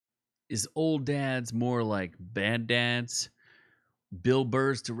Is Old Dads more like Bad Dads? Bill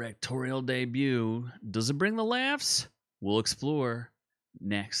Burr's directorial debut, does it bring the laughs? We'll explore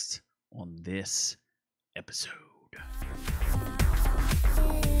next on this episode.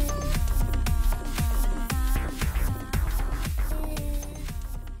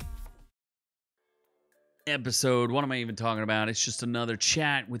 Episode, what am I even talking about? It's just another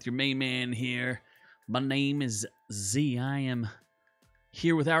chat with your main man here. My name is Z. I am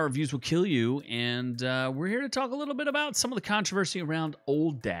here with Our Reviews Will Kill You, and we're here to talk a little bit about some of the controversy around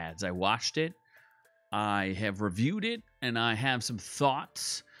Old Dads. I watched it, I have reviewed it, and I have some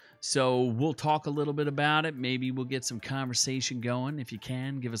thoughts. So we'll talk a little bit about it. Maybe we'll get some conversation going. If you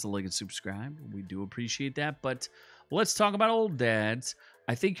can, give us a like and subscribe. We do appreciate that. But let's talk about Old Dads.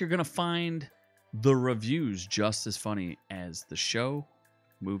 I think you're going to find the reviews just as funny as the show,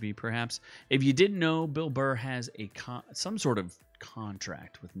 movie perhaps. If you didn't know, Bill Burr has some sort of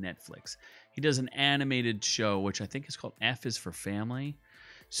contract with Netflix. He does an animated show, which I think is called F is for Family.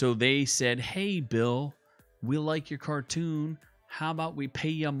 So they said, hey, Bill, we like your cartoon. How about we pay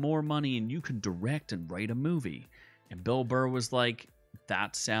you more money and you can direct and write a movie? And Bill Burr was like,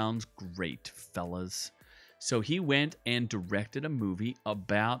 that sounds great, fellas. So he went and directed a movie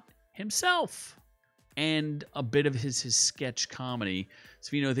about himself and a bit of his sketch comedy. So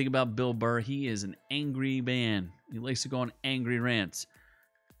if you know anything about Bill Burr, he is an angry man. He likes to go on angry rants.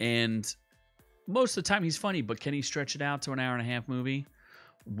 And most of the time he's funny, but can he stretch it out to an hour-and-a-half movie?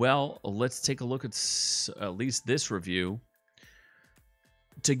 Well, let's take a look at least this review.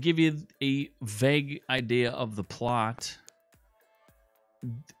 To give you a vague idea of the plot,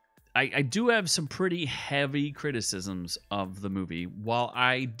 I do have some pretty heavy criticisms of the movie. While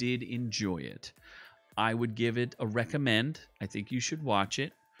I did enjoy it, I would give it a recommend. I think you should watch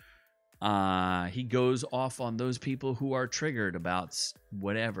it. He goes off on those people who are triggered about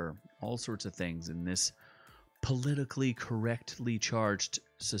whatever, all sorts of things in this politically correctly charged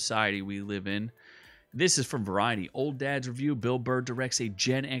society we live in. This is from Variety. Old Dad's Review. Bill Burr directs a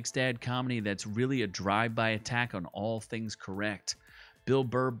Gen X dad comedy that's really a drive-by attack on all things correct. Bill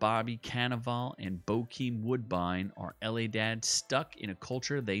Burr, Bobby Cannavale, and Bokeem Woodbine are LA dads stuck in a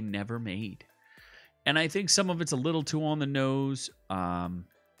culture they never made. And I think some of it's a little too on the nose.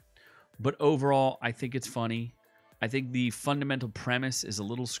 But overall, I think it's funny. I think the fundamental premise is a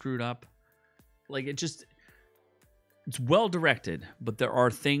little screwed up. Like, it's well directed, but there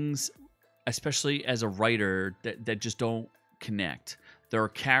are things, especially as a writer, that just don't connect. There are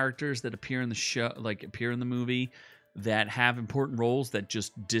characters that appear in the show, like appear in the movie, that have important roles that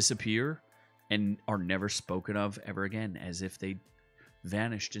just disappear and are never spoken of ever again, as if they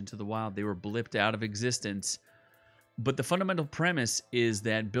vanished into the wild. They were blipped out of existence. But the fundamental premise is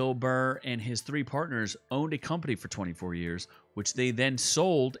that Bill Burr and his three partners owned a company for 24 years, which they then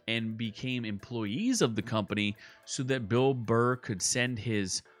sold and became employees of the company so that Bill Burr could send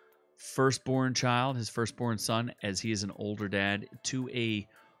his firstborn child, his firstborn son, as he is an older dad, to a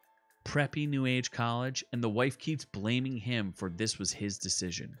preppy new age college, and the wife keeps blaming him for this was his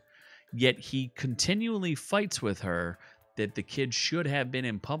decision. Yet he continually fights with her that the kid should have been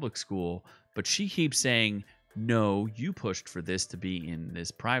in public school, but she keeps saying, no, you pushed for this to be in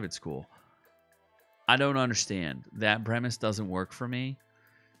this private school. I don't understand. That premise doesn't work for me.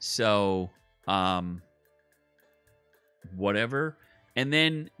 So, whatever. And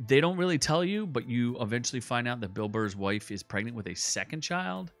then they don't really tell you, but you eventually find out that Bill Burr's wife is pregnant with a second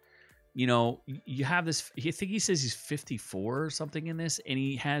child. You know, you have this, I think he says he's 54 or something in this, and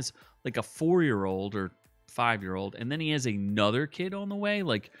he has like a 4-year-old or 5-year-old, and then he has another kid on the way.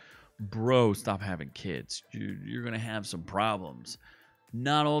 Like, bro, stop having kids. You're going to have some problems.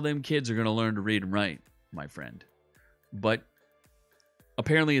 Not all them kids are going to learn to read and write, my friend. But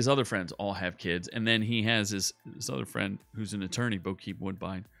apparently his other friends all have kids, and then he has his other friend who's an attorney, Bokeem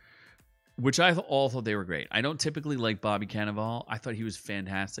Woodbine, which I all thought they were great. I don't typically like Bobby Cannavale. I thought he was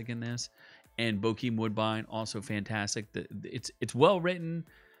fantastic in this. And Bokeem Woodbine, also fantastic. It's well written.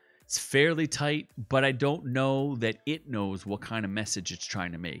 It's fairly tight, but I don't know that it knows what kind of message it's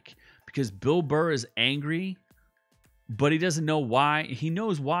trying to make. Because Bill Burr is angry, but he doesn't know why. He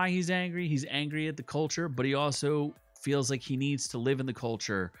knows why he's angry. He's angry at the culture, but he also feels like he needs to live in the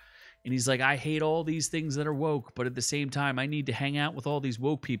culture. And he's like, I hate all these things that are woke, but at the same time, I need to hang out with all these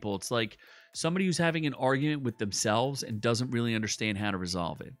woke people. It's like somebody who's having an argument with themselves and doesn't really understand how to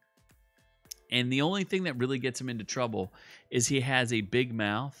resolve it. And the only thing that really gets him into trouble is he has a big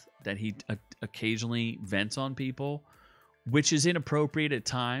mouth that he occasionally vents on people, which is inappropriate at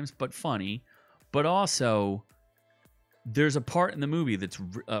times, but funny. But also, there's a part in the movie that's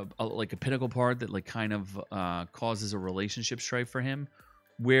like a pinnacle part that like kind of causes a relationship strife for him,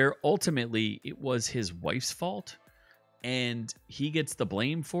 where ultimately it was his wife's fault and he gets the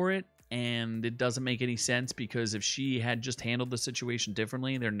blame for it. And it doesn't make any sense because if she had just handled the situation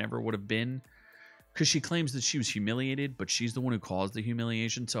differently, there never would have been, because she claims that she was humiliated, but she's the one who caused the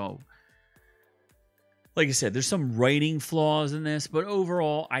humiliation. So, like I said, there's some writing flaws in this, but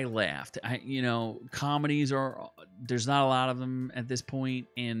overall, I laughed. Comedies there's not a lot of them at this point,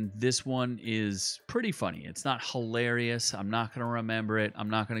 and this one is pretty funny. It's not hilarious. I'm not going to remember it. I'm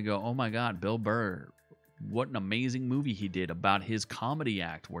not going to go, oh my God, Bill Burr, what an amazing movie he did about his comedy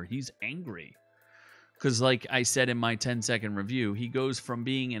act where he's angry. Because like I said in my 10-second review, he goes from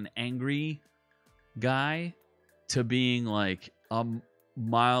being an angry guy to being like a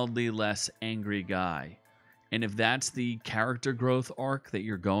mildly less angry guy. And if that's the character growth arc that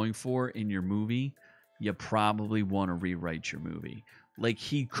you're going for in your movie, you probably want to rewrite your movie. Like,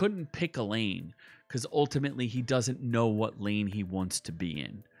 he couldn't pick a lane because ultimately he doesn't know what lane he wants to be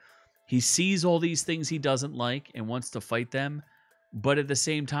in. He sees all these things he doesn't like and wants to fight them, but at the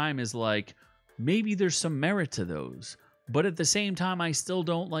same time is like, maybe there's some merit to those. But at the same time, I still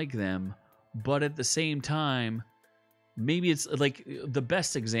don't like them. But at the same time, maybe it's like, the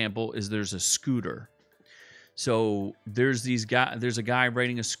best example is there's a scooter. So there's a guy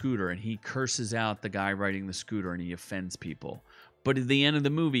riding a scooter and he curses out the guy riding the scooter and he offends people. But at the end of the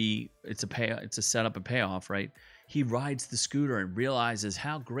movie, it's a setup and payoff, right? He rides the scooter and realizes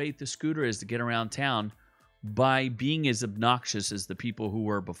how great the scooter is to get around town by being as obnoxious as the people who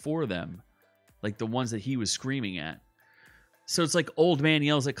were before them, like the ones that he was screaming at. So it's like old man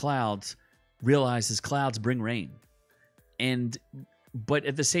yells at clouds, realizes clouds bring rain. But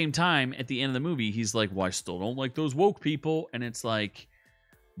at the same time, at the end of the movie, he's like, well, I still don't like those woke people. And it's like,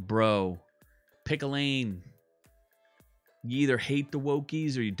 bro, pick a lane. You either hate the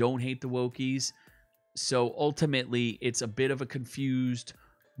wokies or you don't hate the wokies. So ultimately, it's a bit of a confused,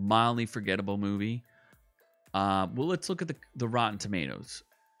 mildly forgettable movie. Well, let's look at the Rotten Tomatoes.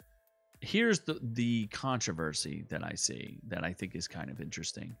 Here's the controversy that I see that I think is kind of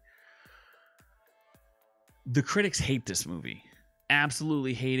interesting. The critics hate this movie.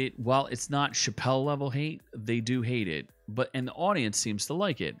 Absolutely hate it. While it's not Chappelle level hate, they do hate it. And the audience seems to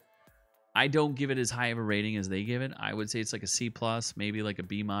like it. I don't give it as high of a rating as they give it. I would say it's like a C+, maybe like a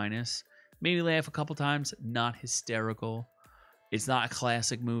B-. Maybe laugh a couple times. Not hysterical. It's not a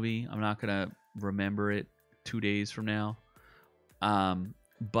classic movie. I'm not going to remember it 2 days from now.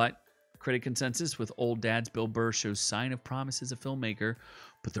 But critic consensus with Old Dad's Bill Burr shows sign of promise as a filmmaker,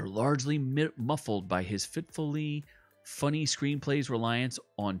 but they're largely muffled by his fitfully funny screenplay's reliance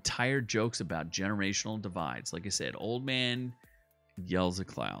on tired jokes about generational divides. Like I said, old man yells at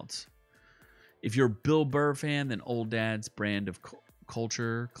clouds. If you're a Bill Burr fan, then Old Dad's brand of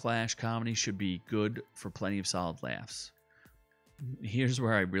culture clash comedy should be good for plenty of solid laughs. Here's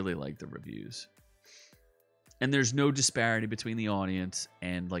where I really like the reviews. And there's no disparity between the audience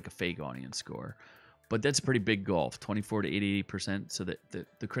and like a fake audience score. But that's a pretty big gulf, 24 to 88%, so that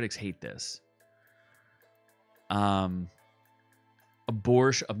the critics hate this. A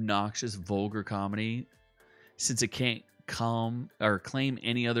boorish, obnoxious, vulgar comedy, since it can't claim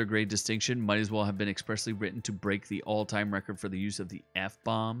any other great distinction, might as well have been expressly written to break the all-time record for the use of the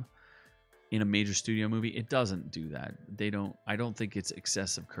F-bomb in a major studio movie. It doesn't do that. I don't think it's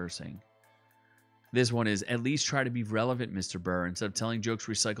excessive cursing. This one is, at least try to be relevant, Mr. Burr, instead of telling jokes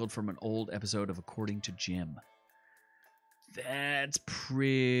recycled from an old episode of According to Jim. That's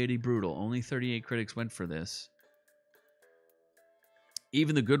pretty brutal. Only 38 critics went for this.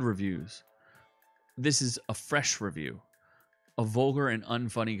 Even the good reviews. This is a fresh review. A vulgar and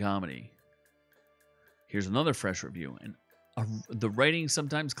unfunny comedy. Here's another fresh review. And the writing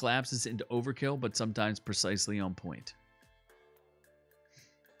sometimes collapses into overkill, but sometimes precisely on point.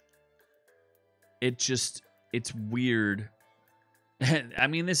 It's weird. I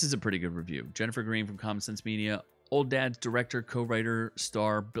mean, this is a pretty good review. Jennifer Green from Common Sense Media. Old Dad's director, co-writer,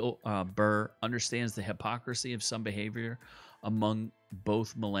 star Bill Burr understands the hypocrisy of some behavior among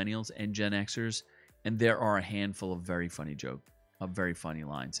both millennials and Gen Xers, and there are a handful of very funny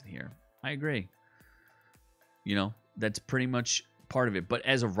lines in here. I agree. That's pretty much part of it. But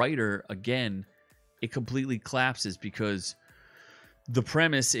as a writer, again, it completely collapses because the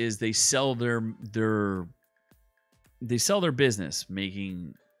premise is they sell their business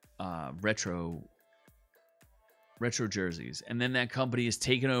making retro jerseys, and then that company is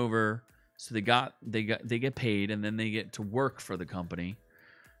taken over. So they get paid, and then they get to work for the company,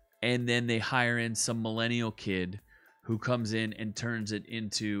 and then they hire in some millennial kid who comes in and turns it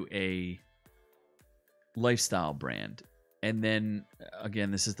into a lifestyle brand. And then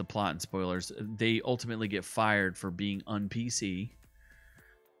again, this is the plot and spoilers. They ultimately get fired for being un-PC.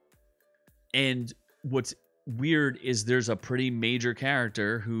 And what's weird is there's a pretty major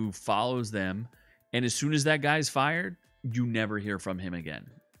character who follows them, and as soon as that guy's fired, you never hear from him again.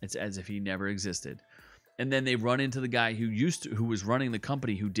 It's as if he never existed. And then they run into the guy who was running the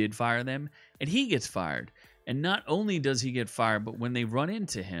company who did fire them, and he gets fired. And not only does he get fired, but when they run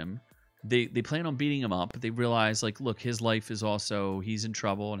into him, they plan on beating him up, but they realize, like, look, his life is also, he's in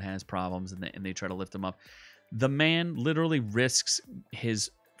trouble and has problems, and they try to lift him up. The man literally risks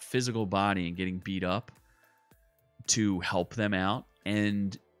his physical body and getting beat up to help them out,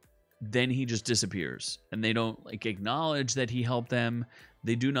 and then he just disappears, and they don't like acknowledge that he helped them.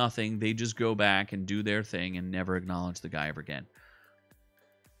 They do nothing. They just go back and do their thing and never acknowledge the guy ever again.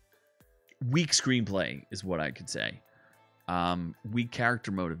 Weak screenplay is what I could say. Weak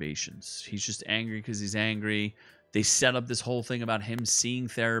character motivations. He's just angry because he's angry. They set up this whole thing about him seeing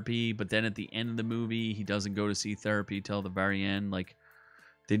therapy, but then at the end of the movie, he doesn't go to see therapy till the very end. Like,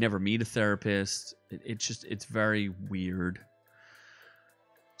 they never meet a therapist. It's very weird.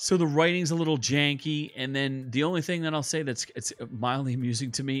 So the writing's a little janky, and then the only thing that I'll say it's mildly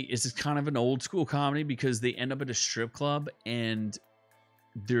amusing to me is it's kind of an old school comedy because they end up at a strip club and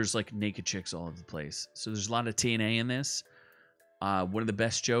there's like naked chicks all over the place. So there's a lot of TNA in this. One of the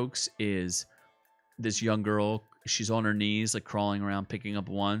best jokes is this young girl. She's on her knees, like crawling around, picking up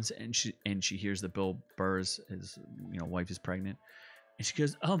wands, and she hears that Bill Burr's wife is pregnant, and she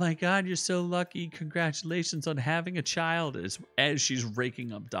goes, "Oh my God, you're so lucky! Congratulations on having a child!" As she's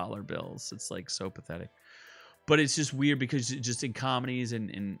raking up dollar bills. It's like so pathetic, but it's just weird because just in comedies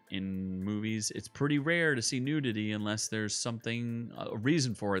and in movies, it's pretty rare to see nudity unless there's something, a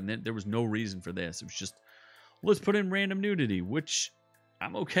reason for it. And there was no reason for this. It was just, let's put in random nudity, which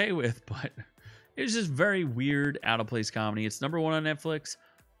I'm okay with, but it was just very weird, out of place comedy. It's #1 on Netflix.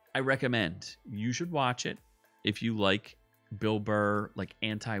 I recommend. You should watch it if you like Bill Burr, like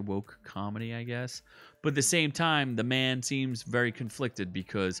anti-woke comedy, I guess. But at the same time, the man seems very conflicted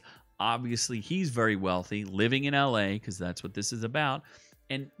because obviously he's very wealthy, living in LA, because that's what this is about,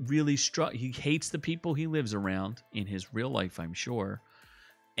 and really he hates the people he lives around in his real life, I'm sure.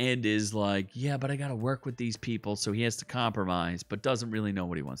 And is like, yeah, but I got to work with these people. So he has to compromise, but doesn't really know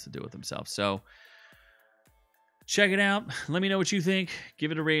what he wants to do with himself. So check it out. Let me know what you think. Give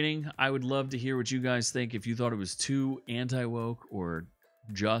it a rating. I would love to hear what you guys think. If you thought it was too anti-woke or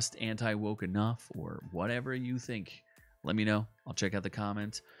just anti-woke enough or whatever you think, let me know. I'll check out the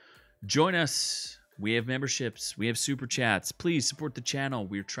comments. Join us. We have memberships. We have super chats. Please support the channel.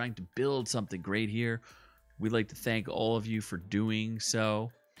 We're trying to build something great here. We'd like to thank all of you for doing so.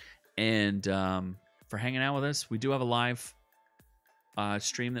 And for hanging out with us. We do have a live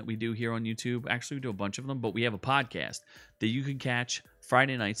stream that we do here on YouTube. Actually, we do a bunch of them, but we have a podcast that you can catch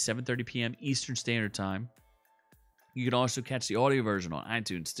Friday nights, 7:30 p.m. Eastern Standard Time. You can also catch the audio version on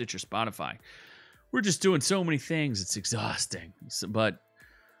iTunes, Stitcher, Spotify. We're just doing so many things. It's exhausting. But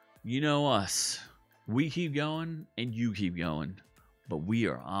you know us. We keep going, and you keep going. But we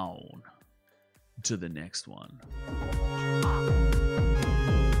are on to the next one.